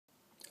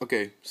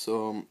Okay,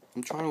 so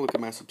I'm trying to look at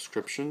my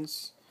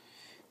subscriptions,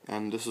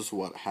 and this is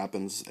what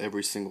happens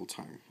every single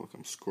time. Look,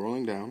 I'm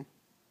scrolling down.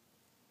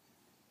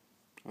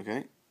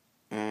 Okay,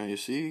 you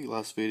see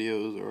last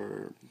videos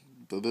are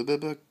blah, blah, blah,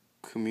 blah,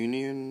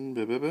 communion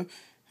blah, blah, blah,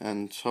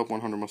 and top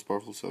 100 most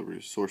powerful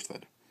celebrities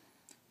SourceFed.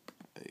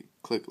 I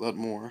click load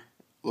more,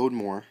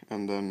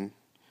 and then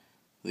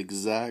the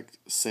exact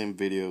same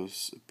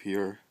videos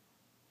appear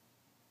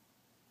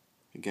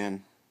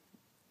again.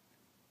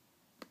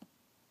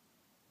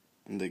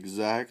 And the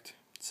exact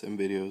same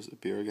videos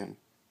appear again.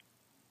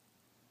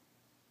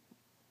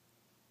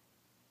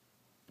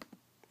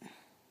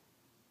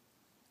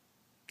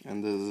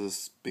 And this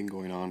has been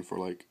going on for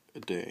like a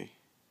day.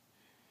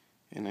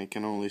 And I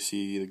can only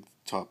see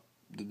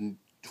the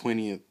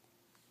 20th,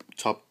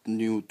 top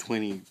new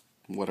 20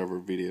 whatever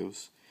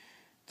videos.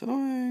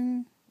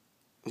 Dang,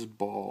 it's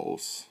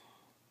balls.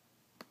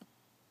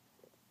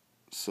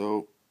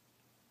 So,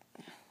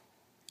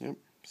 yep,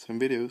 same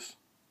videos.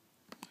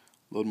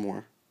 Load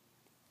more.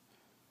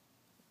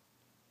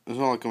 It's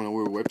not like I'm on a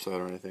weird website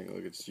or anything,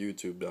 like it's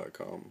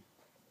youtube.com.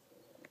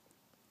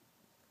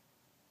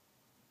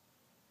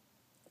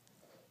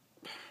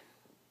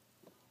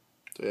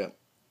 So yeah.